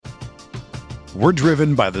We're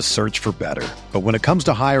driven by the search for better. But when it comes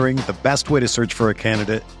to hiring, the best way to search for a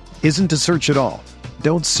candidate isn't to search at all.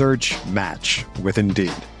 Don't search, match with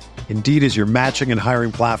Indeed. Indeed is your matching and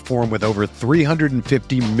hiring platform with over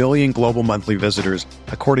 350 million global monthly visitors,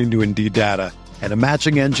 according to Indeed data, and a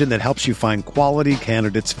matching engine that helps you find quality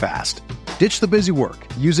candidates fast. Ditch the busy work.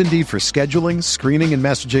 Use Indeed for scheduling, screening, and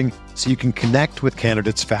messaging so you can connect with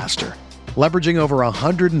candidates faster. Leveraging over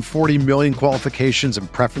 140 million qualifications and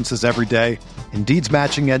preferences every day, Indeed's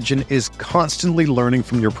matching engine is constantly learning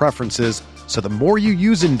from your preferences, so the more you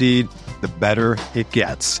use Indeed, the better it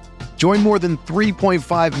gets. Join more than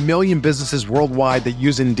 3.5 million businesses worldwide that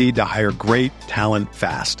use Indeed to hire great talent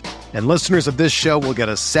fast. And listeners of this show will get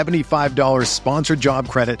a $75 sponsored job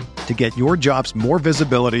credit to get your jobs more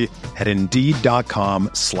visibility at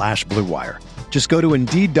Indeed.com/Blue Wire. Just go to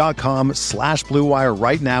Indeed.com/Blue Wire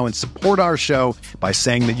right now and support our show by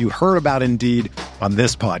saying that you heard about Indeed on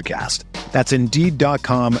this podcast. That's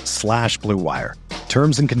Indeed.com/Blue Wire.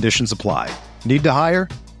 Terms and conditions apply. Need to hire?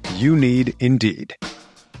 You need Indeed. Do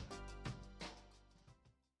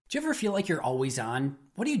you ever feel like you're always on?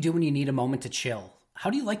 What do you do when you need a moment to chill? How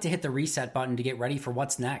do you like to hit the reset button to get ready for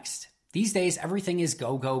what's next? These days, everything is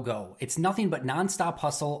go, go, go. It's nothing but nonstop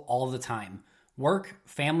hustle all the time. Work,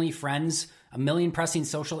 family, friends, a million pressing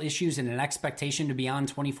social issues, and an expectation to be on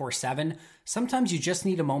 24/7. Sometimes you just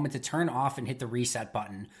need a moment to turn off and hit the reset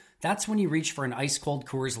button. That's when you reach for an ice-cold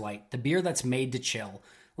Coors Light, the beer that's made to chill.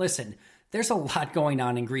 Listen, there's a lot going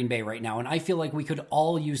on in Green Bay right now, and I feel like we could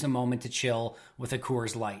all use a moment to chill with a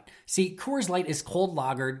Coors Light. See, Coors Light is cold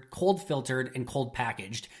lagered, cold filtered, and cold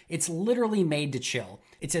packaged. It's literally made to chill.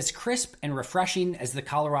 It's as crisp and refreshing as the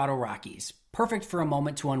Colorado Rockies. Perfect for a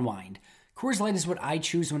moment to unwind. Coors Light is what I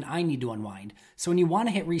choose when I need to unwind. So when you want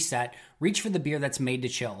to hit reset, reach for the beer that's made to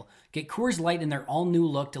chill. Get Coors Light in their all-new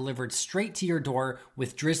look delivered straight to your door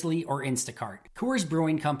with Drizzly or Instacart. Coors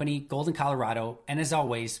Brewing Company, Golden, Colorado, and as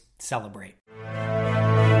always, celebrate.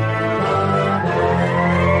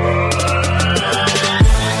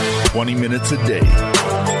 "20 minutes a day,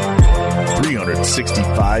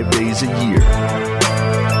 365 days a year.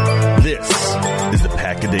 This is the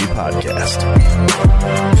Pack a Day Podcast.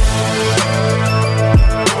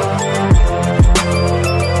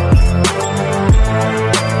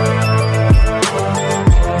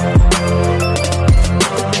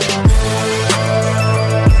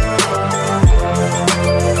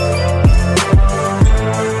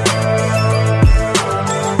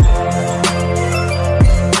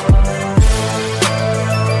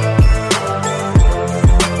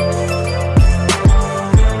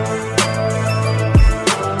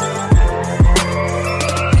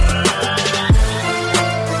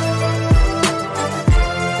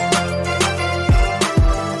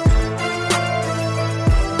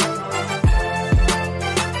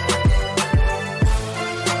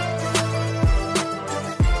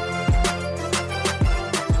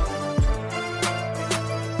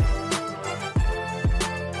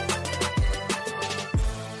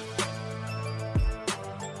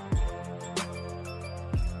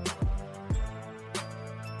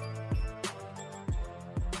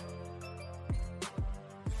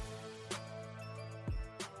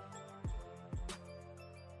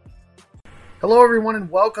 Hello, everyone,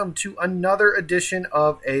 and welcome to another edition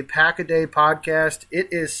of a Pack-A-Day podcast. It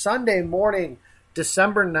is Sunday morning,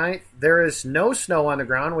 December 9th. There is no snow on the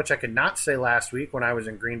ground, which I could not say last week when I was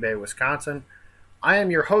in Green Bay, Wisconsin. I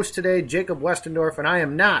am your host today, Jacob Westendorf, and I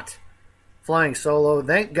am not flying solo.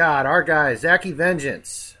 Thank God, our guy, Zachy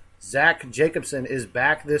Vengeance, Zach Jacobson, is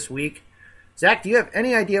back this week. Zach, do you have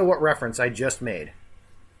any idea what reference I just made?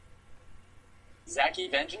 Zachy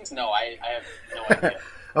Vengeance? No, I have no idea.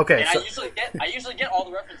 Okay, and so, I usually get all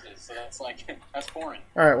the references, so that's foreign.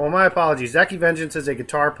 All right, well, my apologies. Zachy Vengeance is a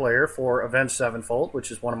guitar player for Avenged Sevenfold,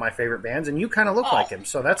 which is one of my favorite bands, and you kind of look like him,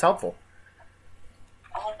 so that's helpful.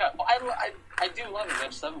 Oh, yeah. Well, I do love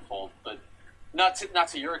Avenged Sevenfold, but not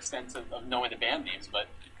to your extent of knowing the band names, but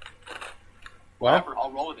whatever,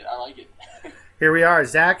 I'll roll with it. I like it. Here we are.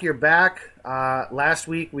 Zach, you're back. Last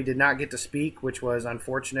week we did not get to speak, which was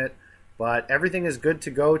unfortunate. But everything is good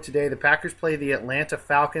to go today. The Packers play the Atlanta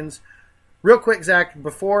Falcons. Real quick, Zach,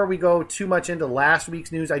 before we go too much into last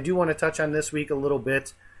week's news, I do want to touch on this week a little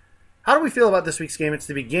bit. How do we feel about this week's game? It's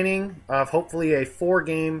the beginning of hopefully a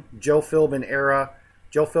 4-game Joe Philbin era.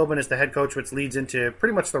 Joe Philbin is the head coach, which leads into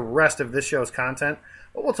pretty much the rest of this show's content.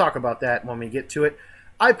 But we'll talk about that when we get to it.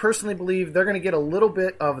 I personally believe they're going to get a little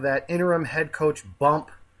bit of that interim head coach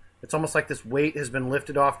bump. It's almost like this weight has been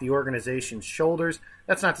lifted off the organization's shoulders.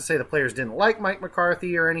 That's not to say the players didn't like Mike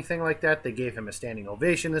McCarthy or anything like that. They gave him a standing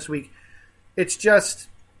ovation this week. It's just,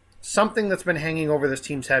 something that's been hanging over this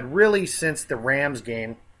team's head really since the Rams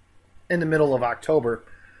game in the middle of October.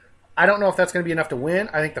 I don't know if that's going to be enough to win.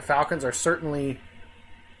 I think the Falcons are certainly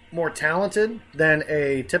more talented than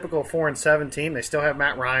a typical 4-7 team. They still have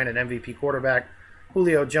Matt Ryan, an MVP quarterback,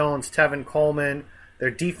 Julio Jones, Tevin Coleman.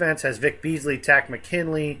 Their defense has Vic Beasley, Takk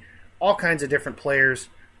McKinley, all kinds of different players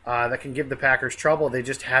that can give the Packers trouble. They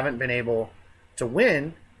just haven't been able to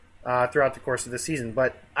win throughout the course of the season.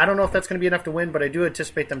 But I don't know if that's going to be enough to win, but I do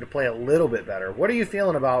anticipate them to play a little bit better. What are you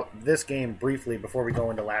feeling about this game briefly before we go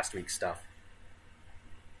into last week's stuff?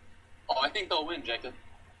 Oh, I think they'll win, Jacob.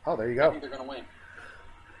 Oh, there you go. I think they're going to win.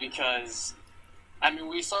 Because, I mean,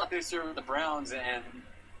 we saw it this year with the Browns, and,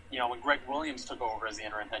 you know, when Greg Williams took over as the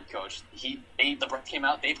interim head coach, the Browns came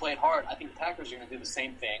out, they played hard. I think the Packers are going to do the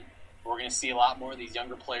same thing. We're going to see a lot more of these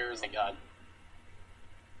younger players like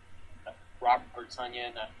Robert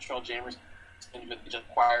Tonyan, Cheryl Jamerson, who just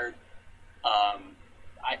acquired.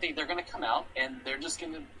 I think they're going to come out, and they're just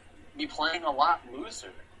going to be playing a lot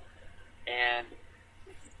looser. And,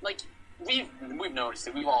 like, we've noticed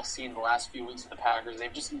it. We've all seen the last few weeks of the Packers.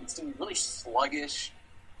 They've just been really sluggish.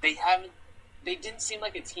 They didn't seem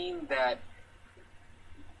like a team that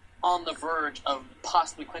on the verge of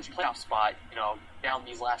possibly clinching a playoff spot, you know, down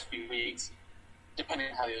these last few weeks, depending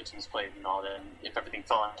on how the other teams played and all that, and if everything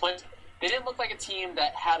fell into place. They didn't look like a team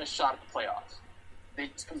that had a shot at the playoffs. They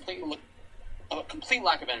just completely looked a complete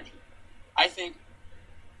lack of energy. I think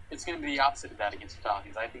it's going to be the opposite of that against the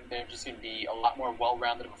Falcons. I think they're just going to be a lot more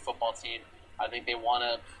well-rounded of a football team. I think they want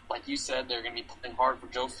to, like you said, they're going to be playing hard for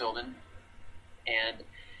Joe Philbin. And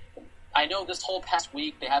I know this whole past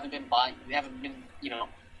week they haven't been,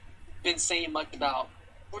 been saying much about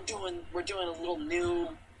we're doing a little new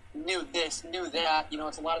this, new that. You know,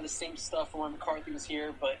 it's a lot of the same stuff from when McCarthy was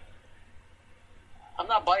here, but I'm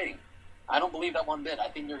not biting. I don't believe that one bit. I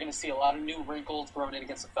think you're going to see a lot of new wrinkles thrown in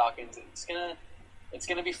against the Falcons. It's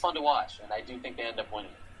going to be fun to watch, and I do think they end up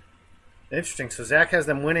winning. Interesting. So Zach has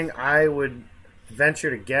them winning. I would venture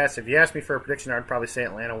to guess, if you asked me for a prediction, I'd probably say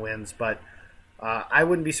Atlanta wins, but I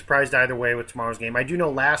wouldn't be surprised either way with tomorrow's game. I do know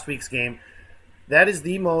last week's game, that is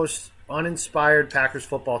the most uninspired Packers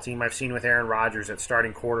football team I've seen with Aaron Rodgers at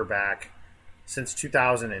starting quarterback since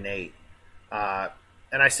 2008.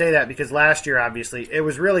 And I say that because last year, obviously, it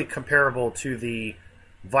was really comparable to the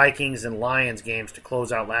Vikings and Lions games to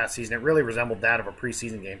close out last season. It really resembled that of a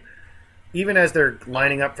preseason game. Even as they're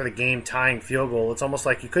lining up for the game-tying field goal, it's almost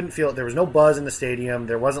like you couldn't feel it. There was no buzz in the stadium.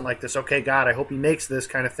 There wasn't like this, okay, God, I hope he makes this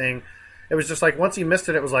kind of thing. It was just like once he missed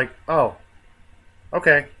it, it was like, oh,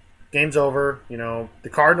 okay, game's over. You know, the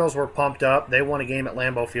Cardinals were pumped up. They won a game at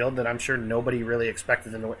Lambeau Field that I'm sure nobody really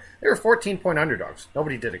expected them to win. They were 14-point underdogs.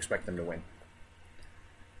 Nobody did expect them to win.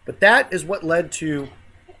 But that is what led to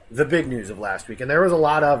the big news of last week, and there was a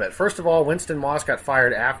lot of it. First of all, Winston Moss got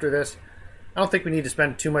fired after this. I don't think we need to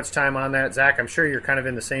spend too much time on that. Zach, I'm sure you're kind of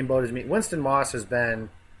in the same boat as me. Winston Moss has been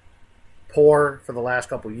poor for the last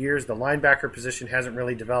couple of years. The linebacker position hasn't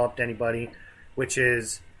really developed anybody, which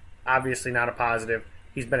is obviously not a positive.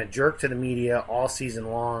 He's been a jerk to the media all season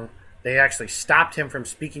long. They actually stopped him from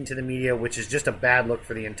speaking to the media, which is just a bad look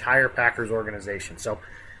for the entire Packers organization. So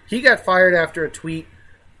he got fired after a tweet.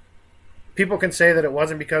 People can say that it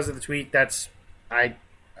wasn't because of the tweet. I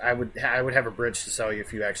would have a bridge to sell you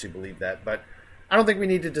if you actually believe that. But I don't think we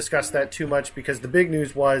need to discuss that too much because the big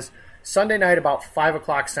news was Sunday night about 5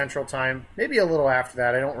 o'clock Central Time, maybe a little after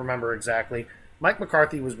that, I don't remember exactly, Mike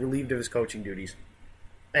McCarthy was relieved of his coaching duties.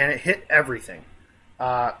 And it hit everything.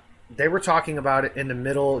 They were talking about it in the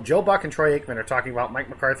middle. Joe Buck and Troy Aikman are talking about Mike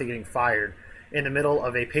McCarthy getting fired in the middle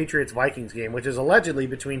of a Patriots-Vikings game, which is allegedly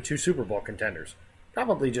between two Super Bowl contenders.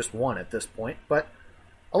 Probably just one at this point, but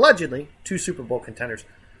allegedly two Super Bowl contenders.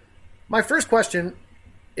 My first question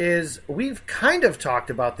is, we've kind of talked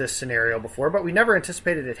about this scenario before, but we never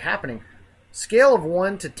anticipated it happening. Scale of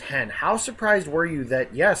 1 to 10, how surprised were you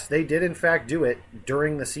that, yes, they did in fact do it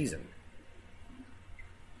during the season?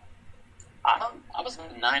 I was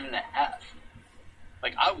 9.5.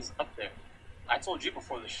 Like, I was up there. I told you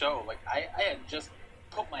before the show, like, I had just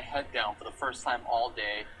put my head down for the first time all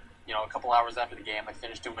day. You know, a couple hours after the game, I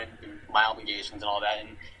finished doing my obligations and all that,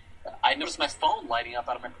 and I noticed my phone lighting up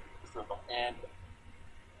out of my phone, and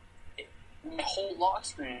my whole lock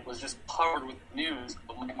screen was just covered with news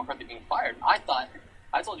of Mike McCarthy being fired. I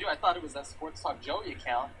told you, I thought it was that Sports Talk Joey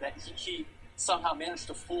account that he somehow managed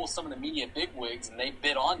to fool some of the media bigwigs, and they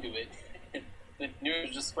bit onto it. The news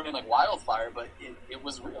was just spreading like wildfire, but it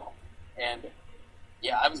was real. And,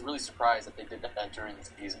 yeah, I was really surprised that they did that during the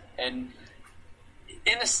season. And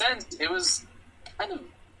in a sense, it was kind of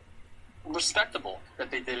respectable that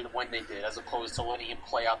they did it when they did, as opposed to letting him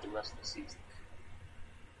play out the rest of the season.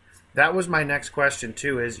 That was my next question,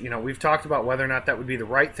 too, is, we've talked about whether or not that would be the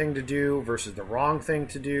right thing to do versus the wrong thing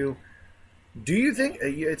to do. Do you think,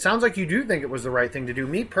 it sounds like you do think it was the right thing to do.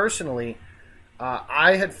 Me personally,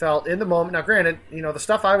 I had felt in the moment, now granted, the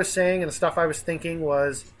stuff I was saying and the stuff I was thinking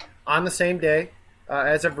was on the same day.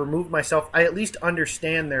 As I've removed myself, I at least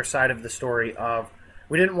understand their side of the story of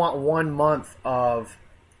we didn't want 1 month of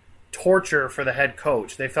torture for the head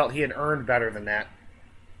coach. They felt he had earned better than that.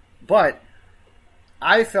 But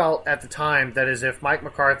I felt at the time that as if Mike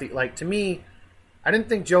McCarthy, to me, I didn't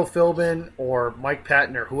think Joe Philbin or Mike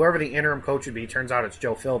Patton or whoever the interim coach would be, turns out it's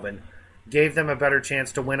Joe Philbin, gave them a better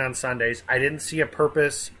chance to win on Sundays. I didn't see a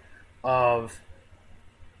purpose of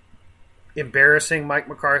embarrassing Mike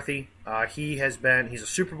McCarthy. He's a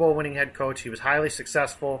Super Bowl winning head coach. He was highly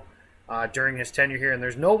successful during his tenure here, and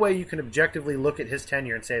there's no way you can objectively look at his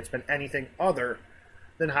tenure and say it's been anything other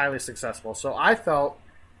than highly successful. So I felt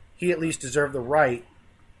he at least deserved the right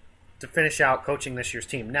to finish out coaching this year's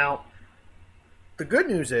team. Now, the good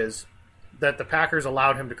news is that the Packers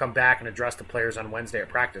allowed him to come back and address the players on Wednesday at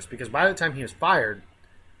practice, because by the time he was fired,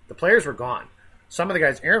 the players were gone. Some of the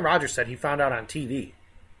guys, Aaron Rodgers said he found out on TV.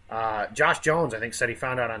 Josh Jones, I think, said he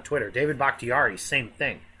found out on Twitter. David Bakhtiari, same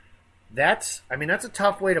thing. That's a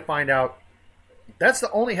tough way to find out. That's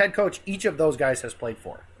the only head coach each of those guys has played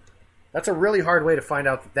for. That's a really hard way to find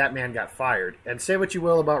out that man got fired. And say what you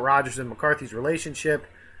will about Rodgers and McCarthy's relationship,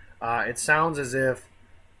 it sounds as if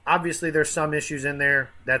obviously there's some issues in there.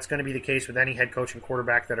 That's going to be the case with any head coach and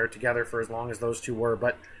quarterback that are together for as long as those two were.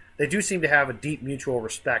 But they do seem to have a deep mutual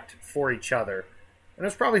respect for each other. And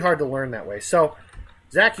it's probably hard to learn that way. So,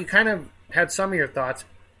 Zach, you kind of had some of your thoughts.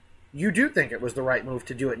 You do think it was the right move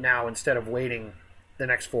to do it now instead of waiting the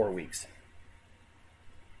next 4 weeks.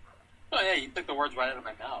 Oh, yeah, you took the words right out of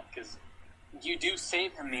my mouth, because you do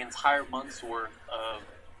save him the entire month's worth of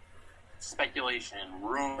speculation,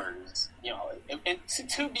 rumors, and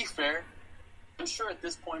to be fair, I'm sure at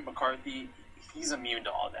this point McCarthy, he's immune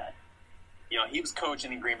to all that. He was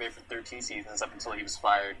coaching in Green Bay for 13 seasons up until he was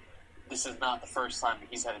fired. This is not the first time that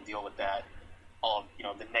he's had to deal with that. All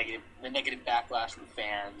of, the negative backlash from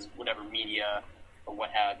fans, whatever media or what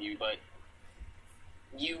have you. But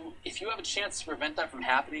if you have a chance to prevent that from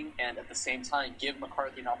happening, and at the same time give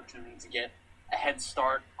McCarthy an opportunity to get a head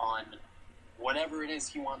start on whatever it is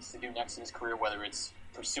he wants to do next in his career, whether it's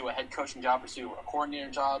pursue a head coaching job, pursue a coordinator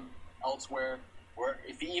job elsewhere, or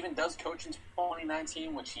if he even does coach in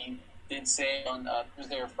 2019, which he did say on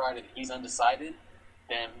Thursday or Friday that he's undecided,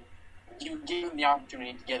 then you give him the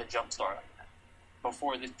opportunity to get a jump start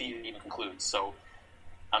before this season even concludes. So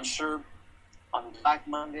I'm sure on Black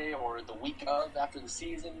Monday or the week of after the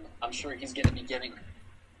season, I'm sure he's going to be getting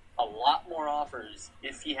a lot more offers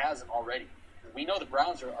if he hasn't already. We know the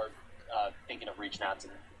Browns are thinking of reaching out to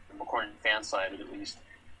the McCormick fan side at least.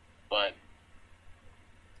 But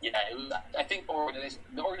yeah, I think the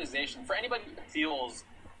organization, for anybody who feels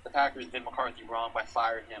the Packers did McCarthy wrong by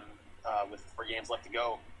firing him with 4 games left to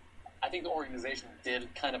go, I think the organization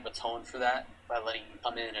did kind of atone for that by letting him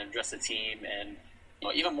come in and address the team. And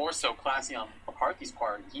even more so classy on McCarthy's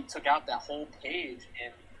part, he took out that whole page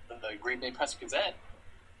in the Green Bay Press-Gazette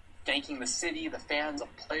thanking the city, the fans, the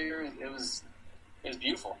players. It was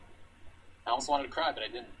beautiful. I almost wanted to cry, but I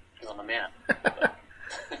didn't because I'm a man.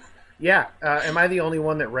 Yeah. Am I the only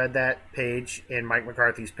one that read that page in Mike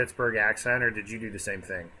McCarthy's Pittsburgh accent, or did you do the same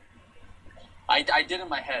thing? I did in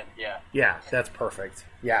my head, yeah. Yeah, that's perfect.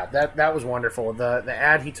 Yeah, that was wonderful. The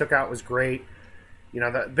ad he took out was great.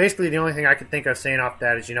 Basically the only thing I could think of saying off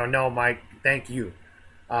that is, no, Mike, thank you.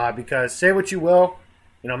 Because say what you will,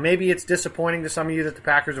 maybe it's disappointing to some of you that the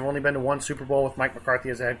Packers have only been to 1 Super Bowl with Mike McCarthy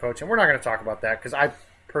as a head coach, and we're not going to talk about that because I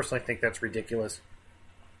personally think that's ridiculous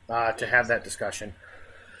to have that discussion.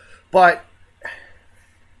 But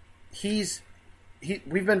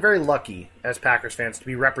we've been very lucky as Packers fans to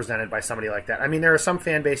be represented by somebody like that. I mean, there are some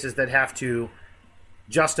fan bases that have to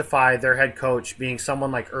justify their head coach being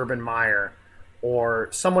someone like Urban Meyer or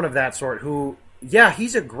someone of that sort who, yeah,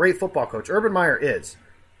 he's a great football coach. Urban Meyer is.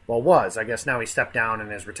 Well, was. I guess now he stepped down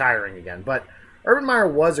and is retiring again. But Urban Meyer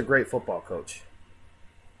was a great football coach.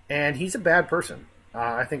 And he's a bad person.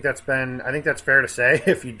 I think that's fair to say.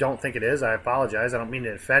 If you don't think it is, I apologize. I don't mean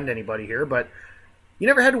to offend anybody here, but you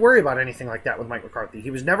never had to worry about anything like that with Mike McCarthy. He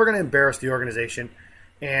was never going to embarrass the organization,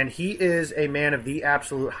 and he is a man of the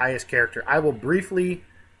absolute highest character. I will briefly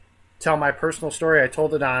tell my personal story. I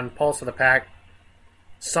told it on Pulse of the Pack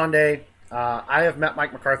Sunday. I have met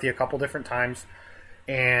Mike McCarthy a couple different times,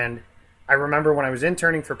 and I remember when I was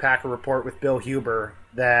interning for Packer Report with Bill Huber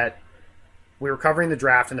that we were covering the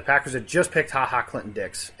draft, and the Packers had just picked HaHa Clinton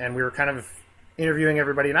Dix, and we were kind of interviewing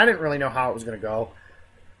everybody, and I didn't really know how it was going to go.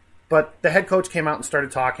 But the head coach came out and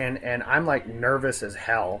started talking, and I'm like nervous as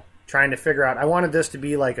hell, trying to figure out. I wanted this to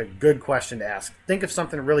be like a good question to ask. Think of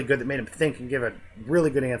something really good that made him think and give a really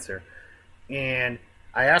good answer. And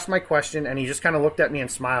I asked my question, and he just kind of looked at me and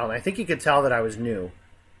smiled. And I think he could tell that I was new.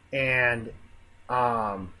 And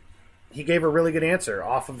he gave a really good answer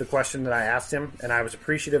off of the question that I asked him, and I was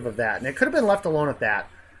appreciative of that. And it could have been left alone at that.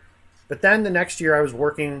 But then the next year I was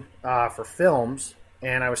working for films,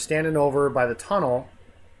 and I was standing over by the tunnel,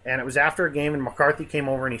 and it was after a game, and McCarthy came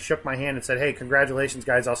over and he shook my hand and said, "Hey, congratulations,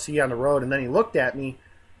 guys. I'll see you on the road." And then he looked at me,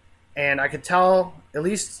 and I could tell, at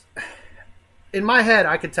least in my head,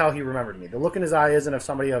 I could tell he remembered me. The look in his eye isn't of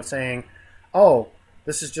somebody of saying, "Oh,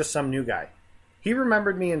 this is just some new guy." He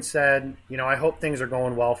remembered me and said, "I hope things are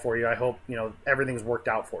going well for you. I hope, everything's worked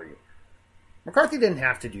out for you." McCarthy didn't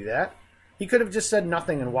have to do that. He could have just said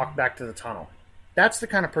nothing and walked back to the tunnel. That's the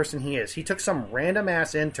kind of person he is. He took some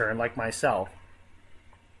random-ass intern like myself,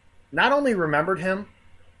 not only remembered him,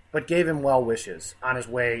 but gave him well wishes on his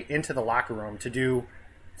way into the locker room to do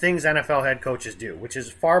things NFL head coaches do, which is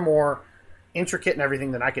far more intricate and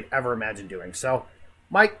everything than I could ever imagine doing. So,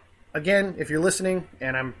 Mike, again, if you're listening,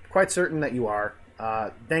 and I'm quite certain that you are,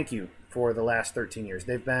 thank you for the last 13 years.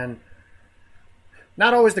 They've been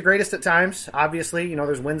not always the greatest at times, obviously.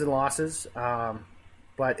 There's wins and losses,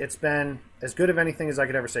 but it's been as good of anything as I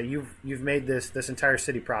could ever say. You've made this entire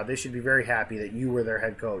city proud. They should be very happy that you were their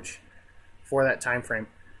head coach for that time frame.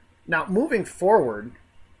 Now, moving forward,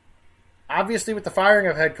 obviously with the firing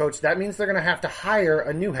of head coach, that means they're going to have to hire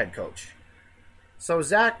a new head coach. So,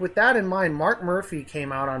 Zach, with that in mind, Mark Murphy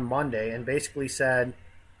came out on Monday and basically said,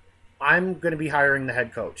 "I'm going to be hiring the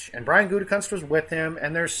head coach." And Brian Gutekunst was with him,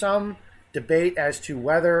 and there's some debate as to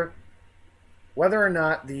whether or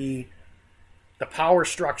not the power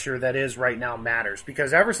structure that is right now matters.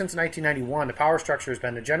 Because ever since 1991, the power structure has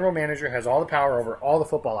been the general manager has all the power over all the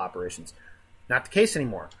football operations. Not the case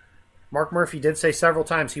anymore. Mark Murphy did say several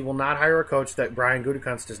times he will not hire a coach that Brian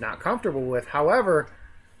Gutekunst is not comfortable with. However,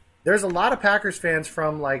 there's a lot of Packers fans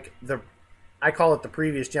from I call it the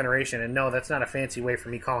previous generation, and no, that's not a fancy way for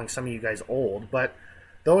me calling some of you guys old, but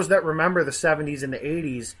those that remember the 70s and the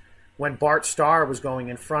 80s when Bart Starr was going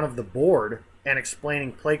in front of the board and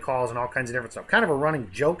explaining play calls and all kinds of different stuff. Kind of a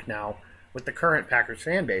running joke now with the current Packers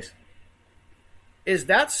fan base. Is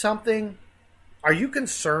that something, are you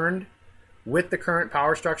concerned with the current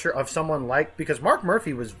power structure of someone because Mark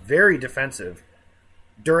Murphy was very defensive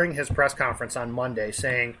during his press conference on Monday,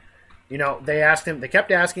 saying, they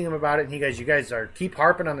kept asking him about it, and he goes, "You guys keep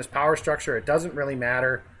harping on this power structure. It doesn't really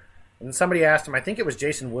matter." And then somebody asked him, I think it was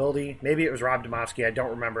Jason Wilde, maybe it was Rob Domofsky, I don't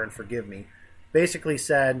remember, and forgive me, basically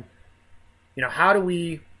said, how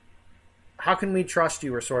can we trust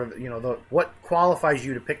you, or sort of, what qualifies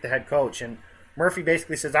you to pick the head coach? And Murphy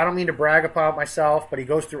basically says, I don't mean to brag about myself, but he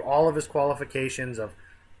goes through all of his qualifications of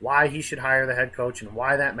why he should hire the head coach and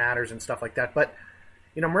why that matters and stuff like that. But,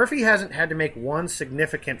 Murphy hasn't had to make one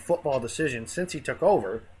significant football decision since he took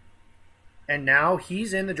over, and now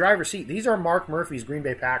he's in the driver's seat. These are Mark Murphy's Green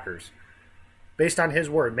Bay Packers, based on his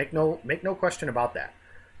word. Make no question about that.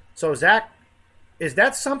 So, Zach, is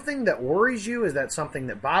that something that worries you? Is that something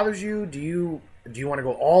that bothers you? Do you want to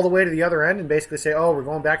go all the way to the other end and basically say, "Oh, we're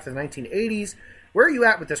going back to the 1980s"? Where are you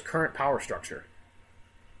at with this current power structure?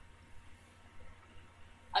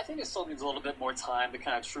 I think it still needs a little bit more time to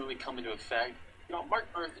kind of truly come into effect.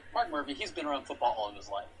 Mark Murphy, he's been around football all of his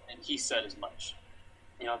life, and he said as much.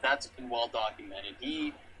 That's been well documented.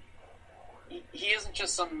 He isn't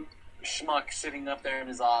just some schmuck sitting up there in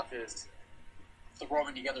his office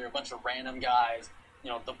throwing together a bunch of random guys,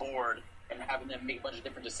 the board, and having them make a bunch of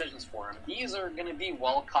different decisions for him. These are going to be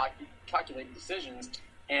well calculated decisions,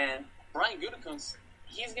 and Brian Gutekunst,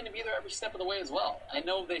 he's going to be there every step of the way as well. I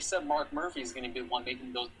know they said Mark Murphy is going to be the one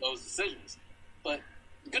making those decisions, but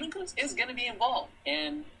Gutekunst is going to be involved.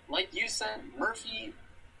 And like you said, Murphy,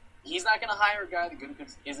 he's not going to hire a guy that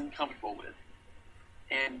Gutekunst isn't comfortable with.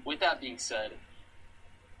 And with that being said,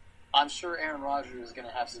 I'm sure Aaron Rodgers is going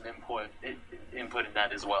to have some input in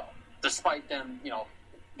that as well. Despite them,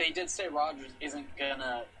 they did say Rodgers isn't going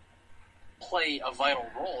to play a vital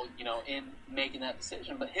role, in making that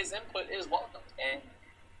decision, but his input is welcome. And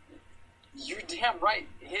you're damn right,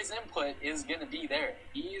 his input is going to be there.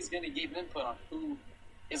 He is going to give input on who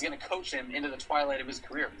is going to coach him into the twilight of his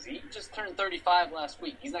career. Because he just turned 35 last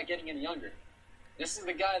week. He's not getting any younger. This is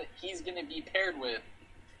the guy that he's going to be paired with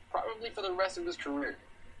probably for the rest of his career.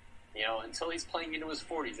 Until he's playing into his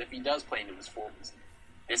 40s, if he does play into his 40s.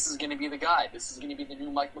 This is going to be the guy. This is going to be the new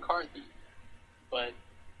Mike McCarthy. But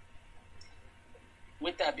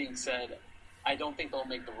with that being said, I don't think they'll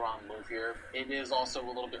make the wrong move here. It is also a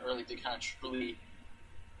little bit early to kind of truly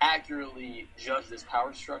accurately judge this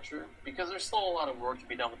power structure because there's still a lot of work to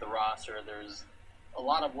be done with the roster. There's a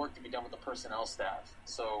lot of work to be done with the personnel staff.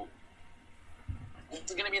 So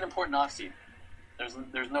it's going to be an important offseason.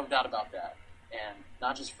 There's no doubt about that. And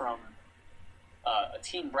not just from a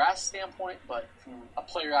team brass standpoint, but from a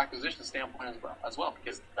player acquisition standpoint as well,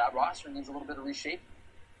 because that roster needs a little bit of reshaping.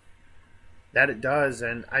 That it does.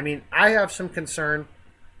 And, I mean, I have some concern,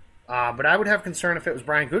 but I would have concern if it was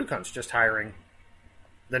Brian Gutekunst just hiring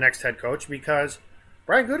the next head coach, because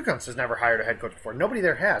Brian Gutekunst has never hired a head coach before. Nobody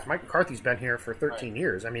there has. Mike McCarthy's been here for 13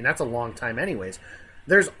 years. I mean, that's a long time anyways.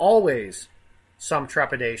 There's always some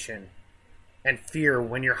trepidation and fear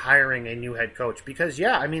when you're hiring a new head coach because,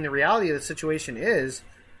 yeah, I mean, the reality of the situation is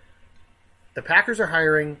the Packers are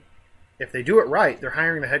hiring, if they do it right, they're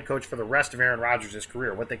hiring the head coach for the rest of Aaron Rodgers'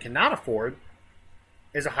 career. What they cannot afford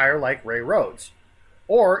is a hire like Ray Rhodes.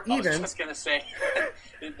 Or even, I was just going to say,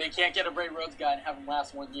 they can't get a Ray Rhodes guy and have him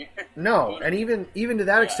last 1 year. No, and even to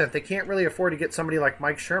that extent, they can't really afford to get somebody like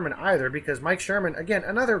Mike Sherman either, because Mike Sherman, again,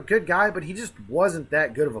 another good guy, but he just wasn't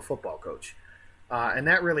that good of a football coach. And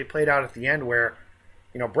that really played out at the end where,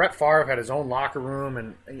 Brett Favre had his own locker room,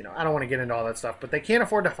 and, I don't want to get into all that stuff, but they can't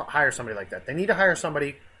afford to hire somebody like that. They need to hire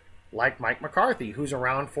somebody like Mike McCarthy, who's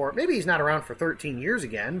around for, maybe he's not around for 13 years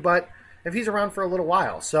again, but if he's around for a little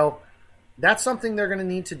while. So that's something they're going to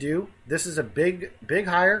need to do. This is a big, big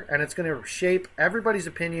hire, and it's going to shape everybody's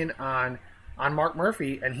opinion on Mark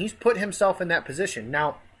Murphy, and he's put himself in that position.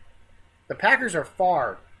 Now, the Packers are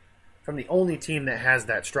far from the only team that has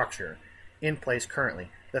that structure in place currently.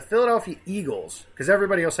 The Philadelphia Eagles, because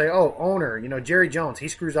everybody will say, oh, owner, Jerry Jones, he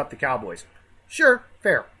screws up the Cowboys. Sure,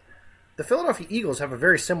 fair. The Philadelphia Eagles have a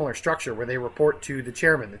very similar structure where they report to the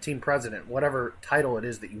chairman, the team president, whatever title it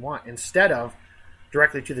is that you want, instead of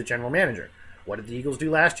directly to the general manager. What did the Eagles do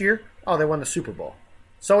last year? Oh, they won the Super Bowl.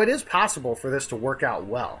 So it is possible for this to work out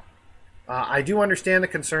well. I do understand the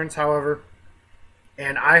concerns, however,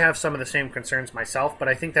 and I have some of the same concerns myself, but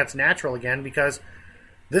I think that's natural again because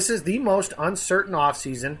this is the most uncertain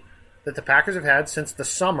offseason that the Packers have had since the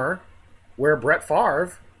summer where Brett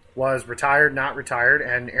Favre was retired, not retired,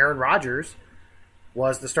 and Aaron Rodgers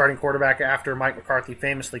was the starting quarterback after Mike McCarthy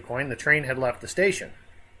famously coined the train had left the station.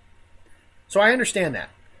 So I understand that.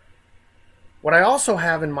 What I also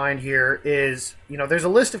have in mind here is, there's a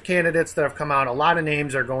list of candidates that have come out. A lot of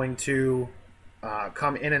names are going to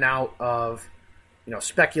come in and out of,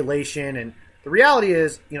 speculation. And the reality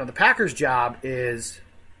is, the Packers' job is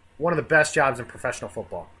one of the best jobs in professional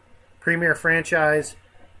football. Premier franchise,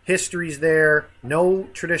 history's there, no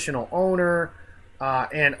traditional owner,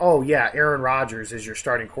 and, Aaron Rodgers is your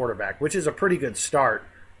starting quarterback, which is a pretty good start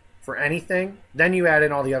for anything. Then you add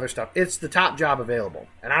in all the other stuff. It's the top job available,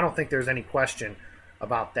 and I don't think there's any question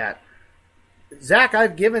about that. Zach,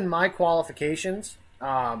 I've given my qualifications.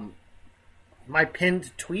 My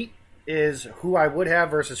pinned tweet is who I would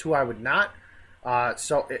have versus who I would not.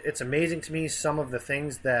 So it's amazing to me some of the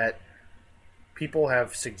things that people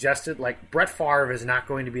have suggested. Like Brett Favre is not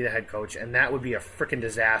going to be the head coach, and that would be a freaking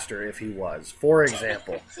disaster if he was. For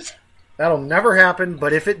example. That'll never happen,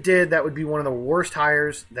 but if it did, that would be one of the worst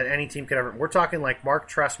hires that any team could ever. We're talking like Mark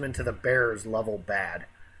Trestman to the Bears level bad.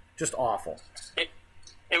 Just awful.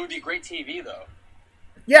 It would be great TV, though.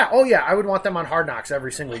 Yeah, I would want them on Hard Knocks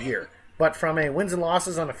every single year. But from a wins and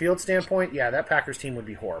losses on the field standpoint, yeah, that Packers team would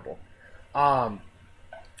be horrible. My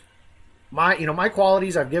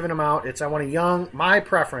qualities, I've given them out. I want a young, my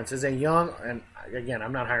preference is a young, and again,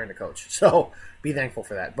 I'm not hiring a coach, so be thankful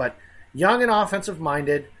for that. But young and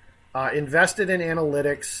offensive-minded, invested in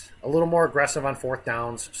analytics, a little more aggressive on fourth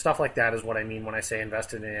downs, stuff like that is what I mean when I say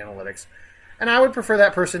invested in analytics. And I would prefer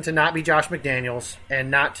that person to not be Josh McDaniels and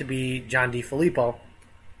not to be John DeFilippo.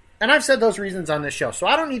 And I've said those reasons on this show, so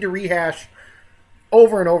I don't need to rehash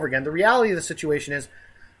over and over again. The reality of the situation is,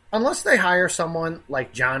 unless they hire someone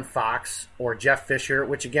like John Fox or Jeff Fisher,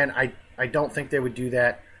 which again, I don't think they would do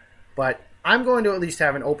that, but I'm going to at least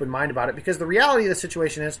have an open mind about it because the reality of the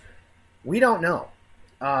situation is we don't know.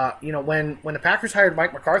 When the Packers hired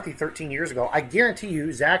Mike McCarthy 13 years ago, I guarantee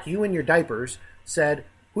you, Zach, you in your diapers said,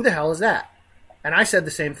 who the hell is that? And I said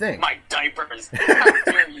the same thing. My diapers. How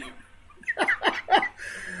dare you?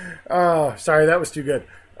 Oh, sorry, that was too good.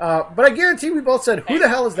 But I guarantee we both said, who the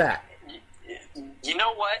hell is that? You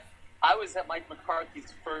know what? I was at Mike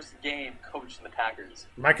McCarthy's first game coaching the Packers.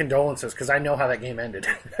 My condolences, because I know how that game ended.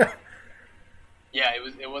 Yeah,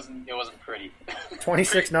 it wasn't pretty.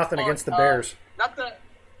 26-0 against the Bears. Not the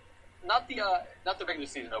regular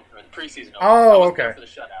season opener, the preseason opener. Oh, okay. For the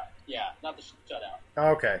shutout. Yeah, not the shutout.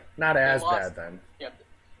 Okay, not as bad then.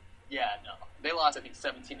 Yeah, no. They lost, I think,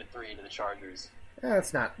 17-3 to the Chargers.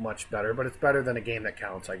 It's not much better, but it's better than a game that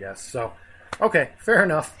counts, I guess. So, okay, fair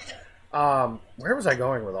enough. Where was I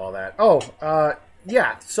going with all that?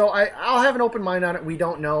 Yeah. So I'll have an open mind on it. We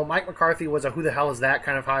don't know. Mike McCarthy was a who the hell is that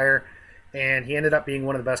kind of hire, and he ended up being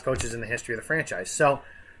one of the best coaches in the history of the franchise. So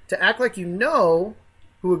to act like you know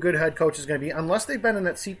who a good head coach is going to be, unless they've been in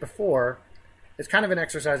that seat before, it's kind of an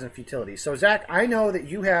exercise in futility. So, Zach, I know that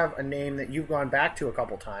you have a name that you've gone back to a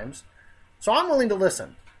couple times, so I'm willing to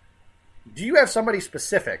listen. Do you have somebody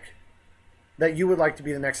specific that you would like to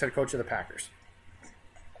be the next head coach of the Packers?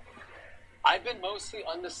 I've been mostly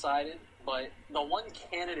undecided, but the one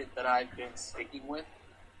candidate that I've been sticking with,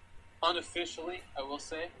 unofficially, I will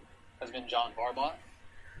say, has been John Harbaugh,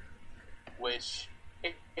 which,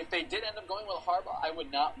 if they did end up going with Harbaugh, I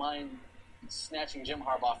would not mind snatching Jim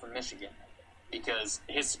Harbaugh from Michigan, because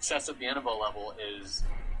his success at the NFL level is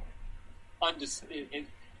undisputed,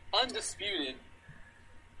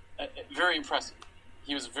 very impressive.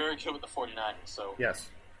 He was very good with the 49ers. So yes,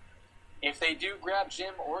 if they do grab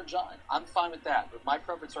Jim or John, I'm fine with that. But my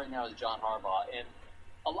preference right now is John Harbaugh. And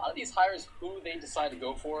a lot of these hires, who they decide to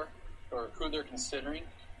go for or who they're considering,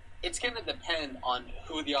 it's going to depend on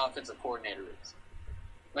who the offensive coordinator is.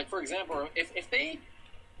 Like, for example, if they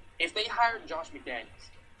hired Josh McDaniels,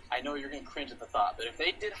 I know you're going to cringe at the thought, but if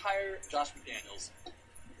they did hire Josh McDaniels,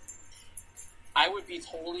 I would be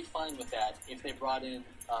totally fine with that if they brought in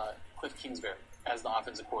Cliff Kingsbury as the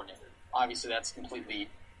offensive coordinator. Obviously, that's completely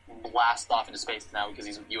blasted off into space now because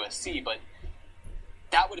he's with USC, but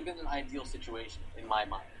that would have been an ideal situation in my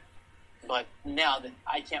mind. But now that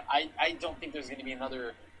I don't think there's going to be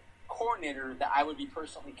another coordinator that I would be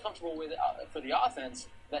personally comfortable with for the offense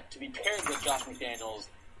that to be paired with Josh McDaniels.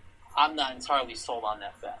 I'm not entirely sold on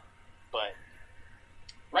that bet. But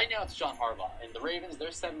right now it's John Harbaugh. And the Ravens, they're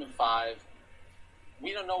 7-5.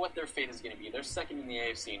 We don't know what their fate is going to be. They're second in the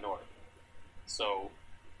AFC North. So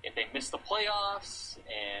if they miss the playoffs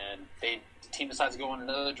and the team decides to go in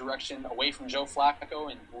another direction away from Joe Flacco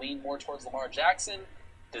and lean more towards Lamar Jackson,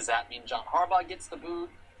 does that mean John Harbaugh gets the boot?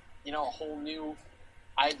 A whole new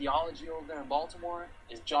ideology over there in Baltimore?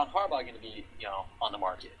 Is John Harbaugh going to be, on the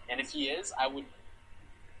market? And if he is, I would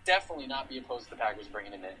definitely not be opposed to the Packers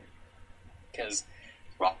bringing him in. Because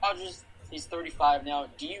Rodgers, he's 35 now.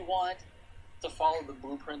 Do you want to follow the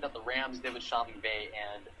blueprint that the Rams did with Sean McVay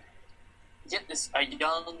and get a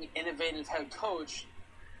young, innovative head coach,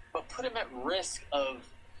 but put him at risk of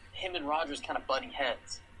him and Rodgers kind of butting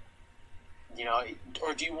heads?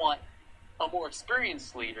 Or do you want a more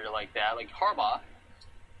experienced leader like that, like Harbaugh,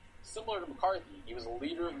 similar to McCarthy? He was a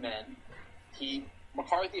leader of men.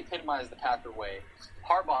 McCarthy epitomized the Packer way.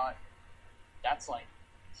 Harbaugh, that's like,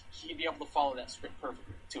 he'd be able to follow that script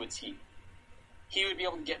perfectly to a T. He would be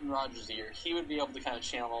able to get in Rodgers' ear. He would be able to kind of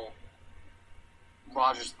channel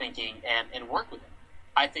Rodgers' thinking and work with him.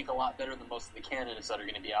 I think a lot better than most of the candidates that are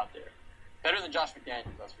going to be out there. Better than Josh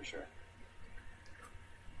McDaniels, that's for sure.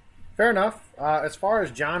 Fair enough. As far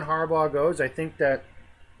as John Harbaugh goes, I think that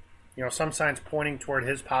some signs pointing toward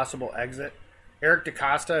his possible exit. Eric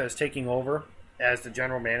DeCosta is taking over as the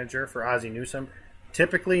general manager for Ozzie Newsome.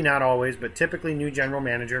 Typically, not always, but typically new general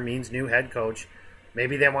manager means new head coach.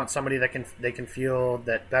 Maybe they want somebody that they can feel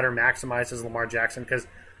that better maximizes Lamar Jackson, because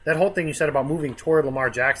that whole thing you said about moving toward Lamar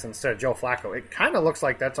Jackson instead of Joe Flacco, it kind of looks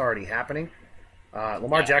like that's already happening.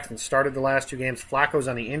 Lamar Jackson started the last 2 games. Flacco's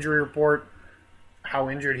on the injury report. How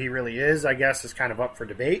injured he really is, I guess, is kind of up for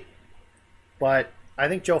debate. But I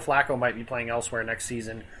think Joe Flacco might be playing elsewhere next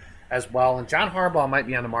season as well, and John Harbaugh might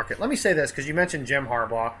be on the market. Let me say this, because you mentioned Jim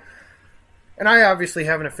Harbaugh, and I obviously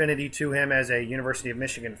have an affinity to him as a University of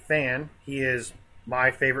Michigan fan. He is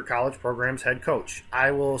my favorite college program's head coach.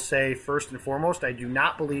 I will say, first and foremost, I do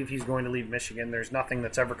not believe he's going to leave Michigan. There's nothing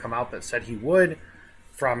that's ever come out that said he would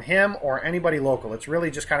from him or anybody local. It's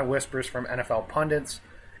really just kind of whispers from NFL pundits,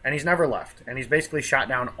 and he's never left. And he's basically shot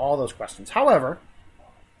down all those questions. However,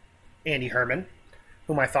 Andy Herman,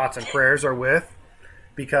 who my thoughts and prayers are with,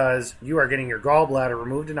 because you are getting your gallbladder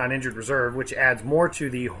removed and on injured reserve, which adds more to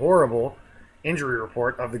the horrible injury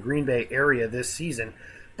report of the Green Bay area this season.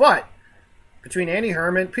 But between Andy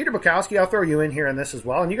Herman, Peter Bukowski, I'll throw you in here on this as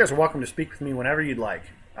well, and you guys are welcome to speak with me whenever you'd like.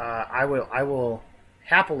 I will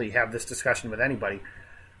happily have this discussion with anybody.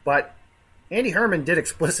 But Andy Herman did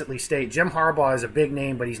explicitly state Jim Harbaugh is a big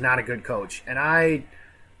name, but he's not a good coach. And I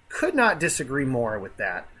could not disagree more with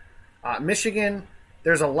that. Michigan,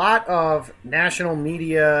 there's a lot of national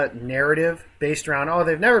media narrative based around,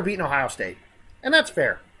 they've never beaten Ohio State. And that's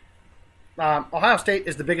fair. Ohio State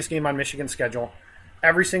is the biggest game on Michigan's schedule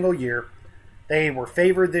every single year. They were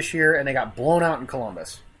favored this year, and they got blown out in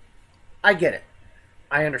Columbus. I get it.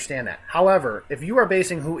 I understand that. However, if you are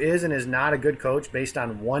basing who is and is not a good coach based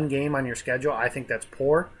on one game on your schedule, I think that's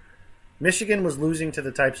poor. Michigan was losing to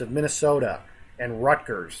the types of Minnesota and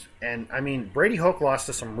Rutgers. And, I mean, Brady Hoke lost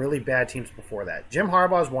to some really bad teams before that. Jim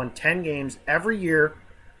Harbaugh's won 10 games every year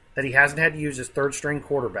that he hasn't had to use his third-string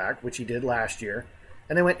quarterback, which he did last year,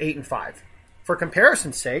 and they went 8-5. For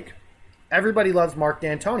comparison's sake, everybody loves Mark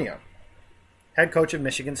D'Antonio, head coach of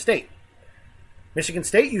Michigan State. Michigan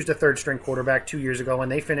State used a third-string quarterback 2 years ago,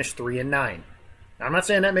 and they finished 3-9. Now, I'm not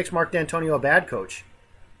saying that makes Mark D'Antonio a bad coach,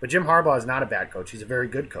 but Jim Harbaugh is not a bad coach. He's a very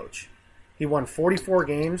good coach. He won 44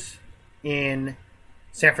 games in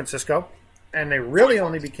San Francisco, and they really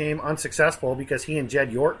only became unsuccessful because he and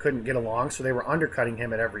Jed York couldn't get along, so they were undercutting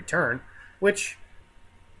him at every turn, which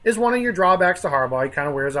is one of your drawbacks to Harbaugh. He kind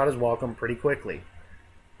of wears out his welcome pretty quickly.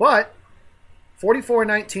 But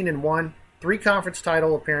 44-19-1, 3 conference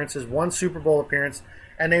title appearances, 1 Super Bowl appearance,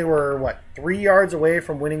 and they were, 3 yards away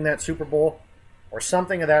from winning that Super Bowl or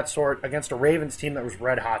something of that sort against a Ravens team that was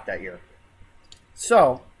red hot that year.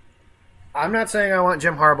 So, I'm not saying I want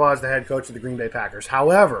Jim Harbaugh as the head coach of the Green Bay Packers.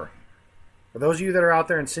 However, for those of you that are out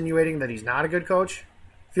there insinuating that he's not a good coach,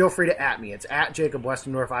 feel free to @ me. It's @ Jacob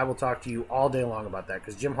Westendorf. I will talk to you all day long about that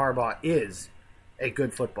because Jim Harbaugh is a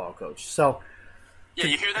good football coach. So, yeah,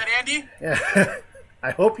 you hear that, Andy? Yeah.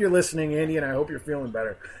 I hope you're listening, Andy, and I hope you're feeling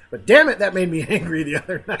better. But damn it, that made me angry the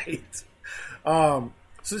other night.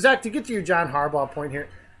 So, Zach, to get to your John Harbaugh point here,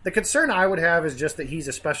 the concern I would have is just that he's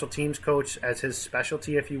a special teams coach as his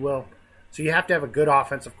specialty, if you will. So you have to have a good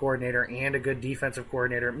offensive coordinator and a good defensive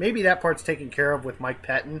coordinator. Maybe that part's taken care of with Mike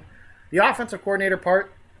Pettin. The offensive coordinator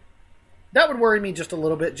part, that would worry me just a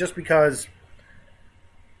little bit just because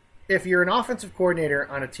if you're an offensive coordinator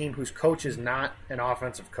on a team whose coach is not an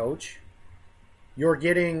offensive coach, you're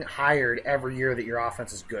getting hired every year that your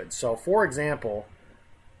offense is good. So, for example,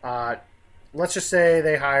 let's just say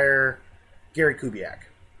they hire Gary Kubiak,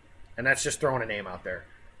 and that's just throwing a name out there.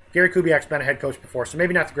 Gary Kubiak's been a head coach before, so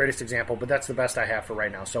maybe not the greatest example, but that's the best I have for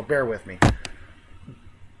right now, so bear with me.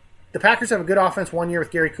 The Packers have a good offense 1 year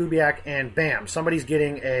with Gary Kubiak, and bam, somebody's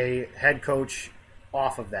getting a head coach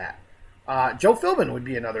off of that. Joe Philbin would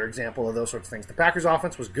be another example of those sorts of things. The Packers'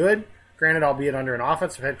 offense was good, granted, albeit under an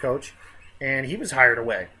offensive head coach, and he was hired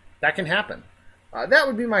away. That can happen. That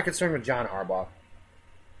would be my concern with John Harbaugh.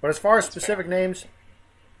 But as far as specific names,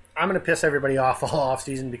 I'm going to piss everybody off all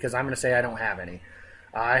offseason because I'm going to say I don't have any.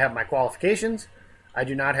 I have my qualifications. I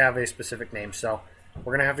do not have a specific name. So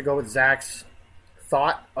we're going to have to go with Zach's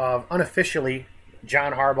thought of unofficially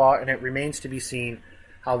John Harbaugh, and it remains to be seen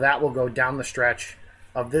how that will go down the stretch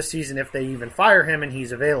of this season if they even fire him and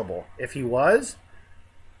he's available. If he was,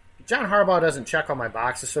 John Harbaugh doesn't check all my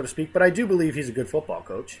boxes, so to speak, but I do believe he's a good football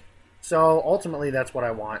coach. So ultimately that's what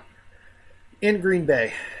I want in Green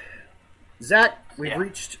Bay. Zach, we've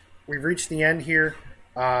reached the end here.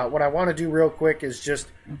 What I want to do real quick is just,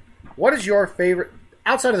 what is your favorite,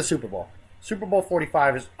 outside of the Super Bowl? Super Bowl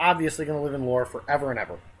 45 is obviously going to live in lore forever and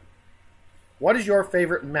ever. What is your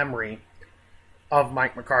favorite memory of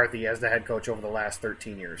Mike McCarthy as the head coach over the last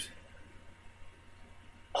 13 years?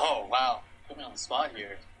 Oh, wow. Put me on the spot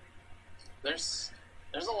here. There's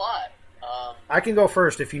a lot. I can go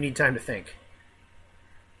first if you need time to think.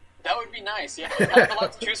 That would be nice, yeah. I have a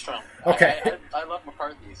lot to choose from. Okay. I love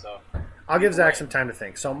McCarthy, so... I'll give Zach some time to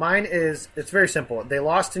think. So mine is, it's very simple. They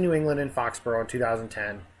lost to New England in Foxborough in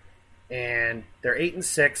 2010, and they're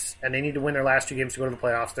 8-6, and they need to win their last 2 games to go to the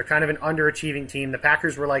playoffs. They're kind of an underachieving team. The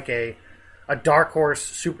Packers were like a dark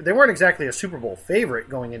horse. They weren't exactly a Super Bowl favorite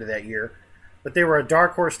going into that year, but they were a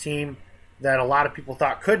dark horse team that a lot of people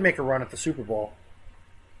thought could make a run at the Super Bowl.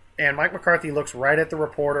 And Mike McCarthy looks right at the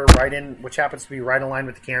reporter, which happens to be right in line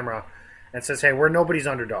with the camera, and says, hey, we're nobody's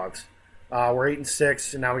underdogs. We're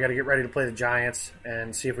 8-6, and now we got to get ready to play the Giants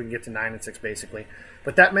and see if we can get to 9-6, basically.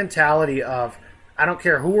 But that mentality of, I don't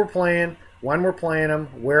care who we're playing, when we're playing them,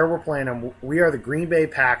 where we're playing them, we are the Green Bay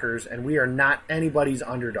Packers, and we are not anybody's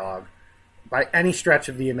underdog by any stretch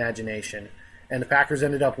of the imagination. And the Packers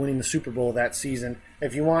ended up winning the Super Bowl that season.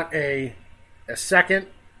 If you want a second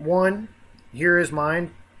one, here is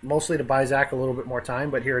mine, mostly to buy Zach a little bit more time,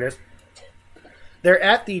 but here it is. They're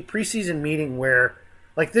at the preseason meeting where,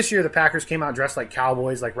 like this year, the Packers came out dressed like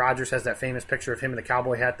cowboys. Like Rodgers has that famous picture of him in the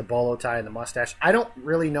cowboy hat, the bolo tie, and the mustache. I don't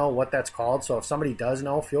really know what that's called, so if somebody does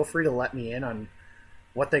know, feel free to let me in on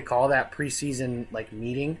what they call that preseason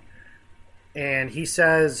meeting. And he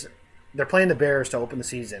says they're playing the Bears to open the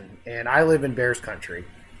season, and I live in Bears country.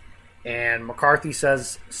 And McCarthy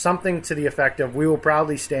says something to the effect of, we will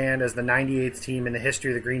proudly stand as the 98th team in the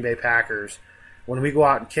history of the Green Bay Packers when we go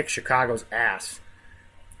out and kick Chicago's ass.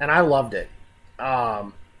 And I loved it.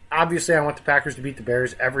 obviously, I want the Packers to beat the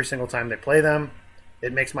Bears every single time they play them.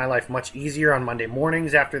 It makes my life much easier on Monday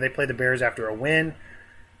mornings after they play the Bears after a win.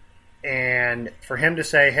 And for him to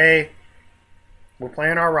say, hey, we're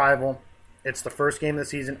playing our rival. It's the first game of the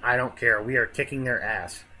season. I don't care. We are kicking their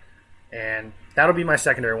ass. And that'll be my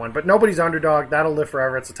secondary one. But nobody's underdog. That'll live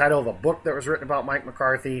forever. It's the title of a book that was written about Mike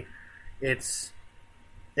McCarthy.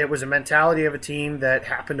 It was a mentality of a team that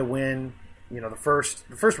happened to win, the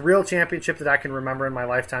first real championship that I can remember in my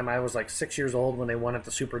lifetime. I was like 6 years old when they won at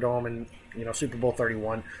the Superdome in Super Bowl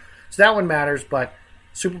 31. So that one matters, but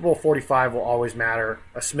Super Bowl 45 will always matter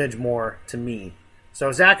a smidge more to me.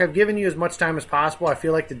 So, Zach, I've given you as much time as possible. I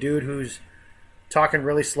feel like the dude who's talking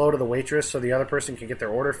really slow to the waitress so the other person can get their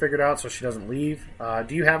order figured out so she doesn't leave.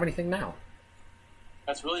 Do you have anything now?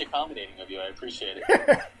 That's really accommodating of you. I appreciate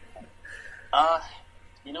it.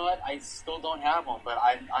 You know what? I still don't have one, but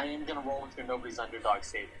I am going to roll with your nobody's underdog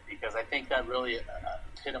statement because I think that really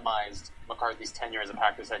epitomized McCarthy's tenure as a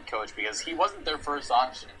Packers head coach because he wasn't their first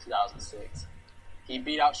option in 2006. He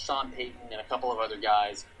beat out Sean Payton and a couple of other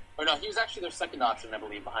guys. Or no, he was actually their second option, I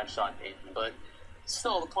believe, behind Sean Payton. But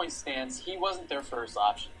still, the point stands, he wasn't their first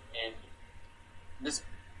option. And this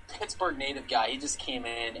Pittsburgh native guy, he just came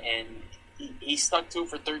in and he stuck to it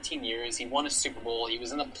for 13 years. He won a Super Bowl. He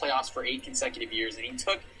was in the playoffs for 8 consecutive years. And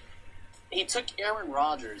he took Aaron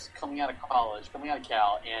Rodgers coming out of college, coming out of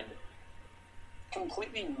Cal, and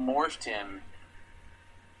completely morphed him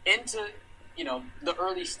into, the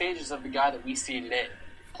early stages of the guy that we see today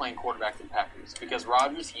playing quarterback for the Packers. Because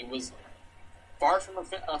Rodgers, he was far from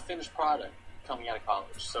a finished product coming out of college.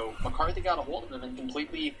 So McCarthy got a hold of him and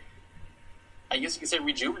completely, I guess you could say,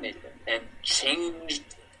 rejuvenated him and changed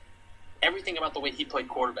everything about the way he played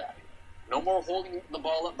quarterback. No more holding the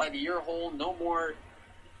ball up by the ear hole. No more,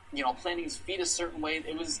 planting his feet a certain way.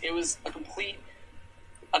 It was a complete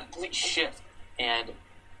shift, and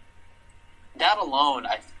that alone,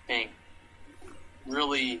 I think,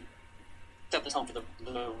 really set the tone for the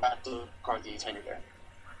rest of the McCarthy tenure there.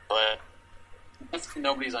 But that's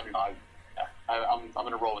nobody's underdog. I'm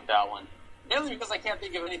going to roll with that one. Mainly because I can't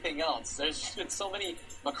think of anything else. There's been so many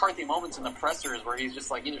McCarthy moments in the pressers where he's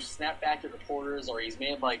just either snapped back at reporters or he's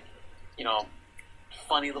made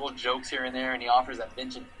funny little jokes here and there, and he offers that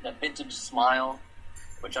vintage smile,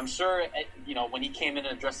 which I'm sure when he came in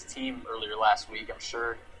and addressed the team earlier last week, I'm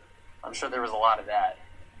sure there was a lot of that.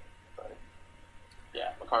 But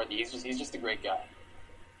yeah, McCarthy, he's just a great guy.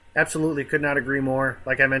 Absolutely, could not agree more.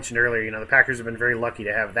 Like I mentioned earlier, the Packers have been very lucky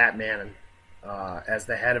to have that man as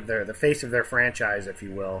the head of the face of their franchise, if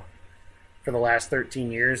you will, for the last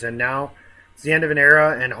 13 years. And now it's the end of an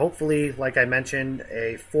era, and hopefully, like I mentioned,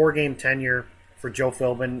 a 4-game tenure for Joe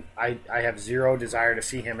Philbin. I have zero desire to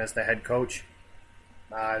see him as the head coach.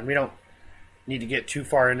 And we don't need to get too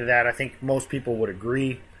far into that. I think most people would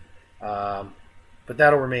agree. But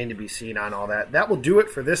that'll remain to be seen on all that. That will do it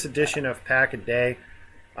for this edition of Pack a Day.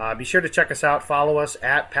 Be sure to check us out. Follow us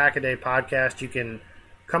at Pack a Day Podcast. You can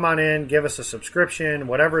come on in, give us a subscription,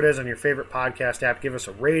 whatever it is on your favorite podcast app. Give us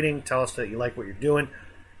a rating. Tell us that you like what you're doing.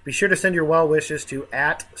 Be sure to send your well wishes to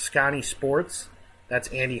 @SconnieSports. That's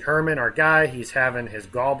Andy Herman, our guy. He's having his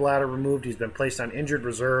gallbladder removed. He's been placed on injured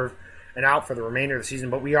reserve and out for the remainder of the season.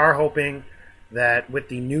 But we are hoping that with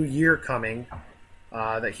the new year coming,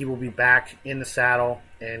 that he will be back in the saddle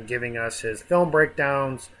and giving us his film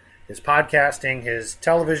breakdowns, his podcasting, his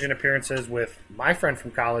television appearances with my friend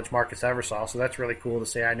from college, Marcus Eversole. So that's really cool to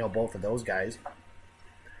say I know both of those guys.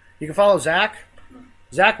 You can follow Zach.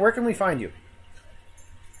 Zach, where can we find you?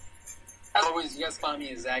 As always, you guys find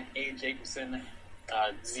me at Zach A. Jacobson,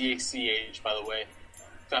 ZACH, by the way.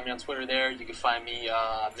 Find me on Twitter there. You can find me,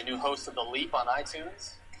 the new host of The Leap on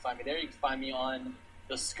iTunes. You can find me there. You can find me on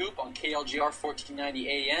The Scoop on KLGR 1490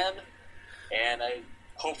 AM. And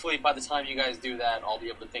hopefully by the time you guys do that, I'll be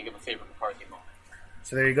able to think of a favorite McCarthy moment.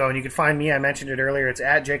 So there you go. And you can find me, I mentioned it earlier, it's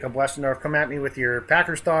at Jacob Westendorf. Come at me with your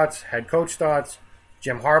Packers thoughts, head coach thoughts,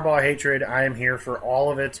 Jim Harbaugh hatred. I am here for all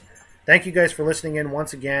of it. Thank you guys for listening in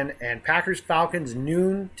once again. And Packers-Falcons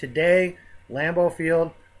noon today, Lambeau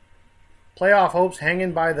Field. Playoff hopes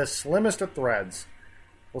hanging by the slimmest of threads.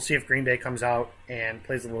 We'll see if Green Bay comes out and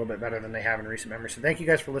plays a little bit better than they have in recent memory. So thank you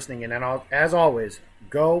guys for listening in. And as always,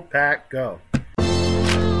 go Pack, go.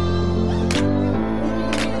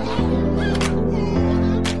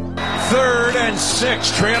 3rd and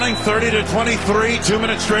 6, trailing 30-23, 2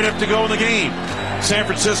 minutes straight up to go in the game. San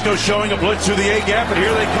Francisco showing a blitz through the A-gap, and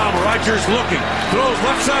here they come. Rodgers looking, throws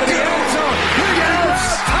left side of the end zone.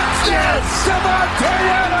 Yes! Touchdown! Davante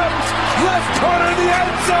Adams, left corner of the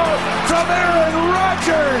end zone from Aaron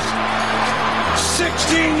Rodgers.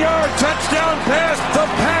 16-yard touchdown pass. The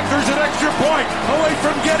Packers an extra point away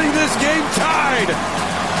from getting this game tied.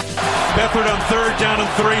 Beathard on 3rd down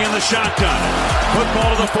and 3 in the shotgun.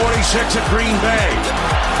 Football to the 46 at Green Bay.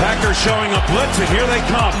 Packers showing a blitz, and here they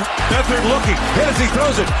come. Beathard looking, hit as he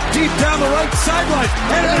throws it deep down the right sideline.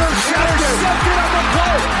 And intercepted on the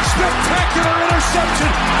play. Spectacular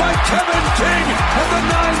interception by Kevin King at the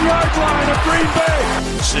 9-yard line of Green Bay.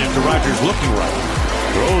 Snap to Rodgers looking right.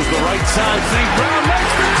 Throws the right side. St. Brown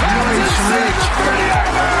makes the tackle inside the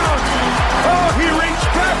 30-yard bound. Oh, he reached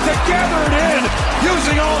back to gather it in,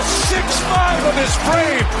 using all 6'5" of his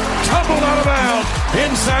frame. Tumbled out of bounds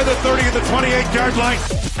inside the 30 of the 28-yard line.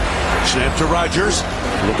 Snap to Rodgers,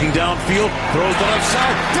 looking downfield, throws the left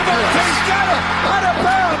side. Devontae's got it, out of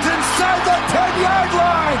bounds inside the 10-yard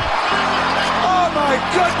line. Oh my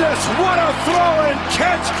goodness, what a throw and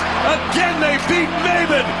catch. Again, they beat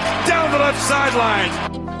Maven down the left sideline.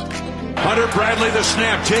 Hunter Bradley the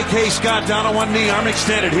snap. J.K. Scott down on one knee, arm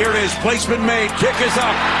extended. Here it is, placement made, kick is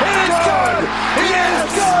up. It is good! It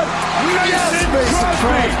is good! Mason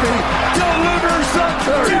Crosby delivers the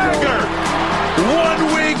dagger.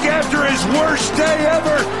 1 week after his worst day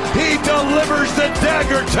ever, he delivers the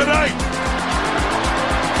dagger tonight.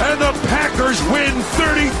 And the Packers win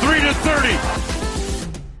 33-30.